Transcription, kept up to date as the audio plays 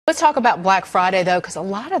Let's talk about Black Friday, though, because a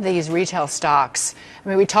lot of these retail stocks, I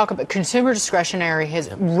mean, we talk about consumer discretionary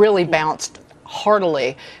has really bounced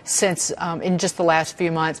heartily since in just the last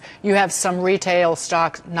few months. You have some retail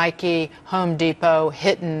stocks, Nike, Home Depot,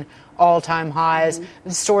 hitting all-time highs.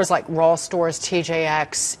 Stores like Ross Stores,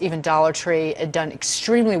 TJX, even Dollar Tree had done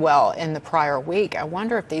extremely well in the prior week. I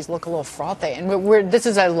wonder if these look a little frothy. And this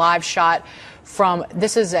is a live shot from,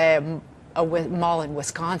 this is a mall in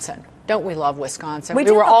Wisconsin. Don't we love Wisconsin? We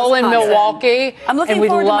were all in Milwaukee. I'm looking and we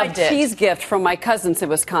forward loved to my cheese gift from my cousins in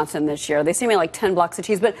Wisconsin this year. They sent me like 10 blocks of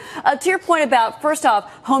cheese. But to your point about, first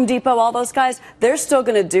off, Home Depot, all those guys, they're still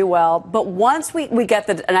going to do well. But once we get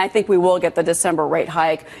and I think we will get the December rate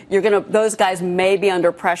hike, those guys may be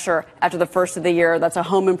under pressure after the first of the year. That's a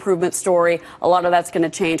home improvement story. A lot of that's going to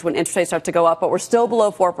change when interest rates start to go up. But we're still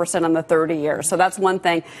below 4% on the 30 year. So that's one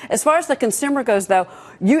thing. As far as the consumer goes, though,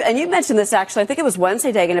 you mentioned this actually, I think it was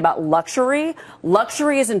Wednesday, Dagen, about luxury.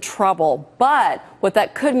 Luxury is in trouble, but what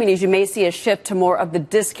that could mean is you may see a shift to more of the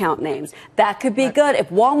discount names. That could be good. If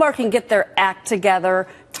Walmart can get their act together,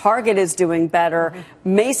 Target is doing better.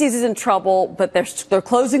 Macy's is in trouble, but they're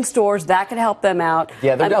closing stores. That could help them out.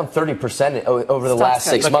 Yeah, they're down 30% over the last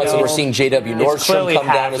 6 months, and we're seeing JW Nordstrom come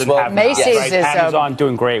down as well. Macy's is Amazon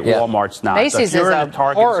doing great. Walmart's not. Macy's is a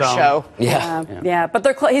horror show. Yeah, but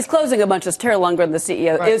he's closing a bunch of. Terry Lundgren, the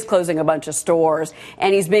CEO, is closing a bunch of stores,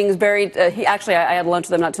 and he's being very. I had lunch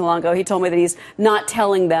with him not too long ago. He told me that he's not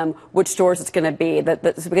telling them which stores it's going to be.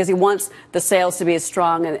 That's because he wants the sales to be as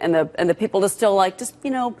strong and the people to still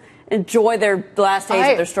enjoy their last days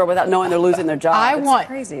at their store without knowing they're losing their job. I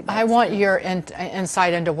want your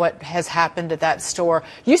insight into what has happened at that store.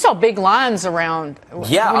 You saw big lines around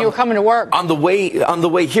when you were coming to work. On the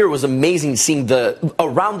way here, it was amazing seeing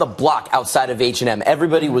around the block outside of H&M.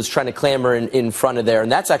 Everybody was trying to clamor in front of there,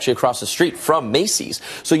 and that's actually across the street from Macy's.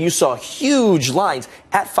 So you saw huge lines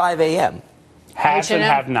at 5 a.m. Haves and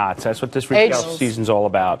have-nots. That's what this retail season's all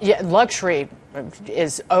about. Yeah, luxury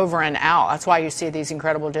is over and out. That's why you see these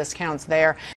incredible discounts there.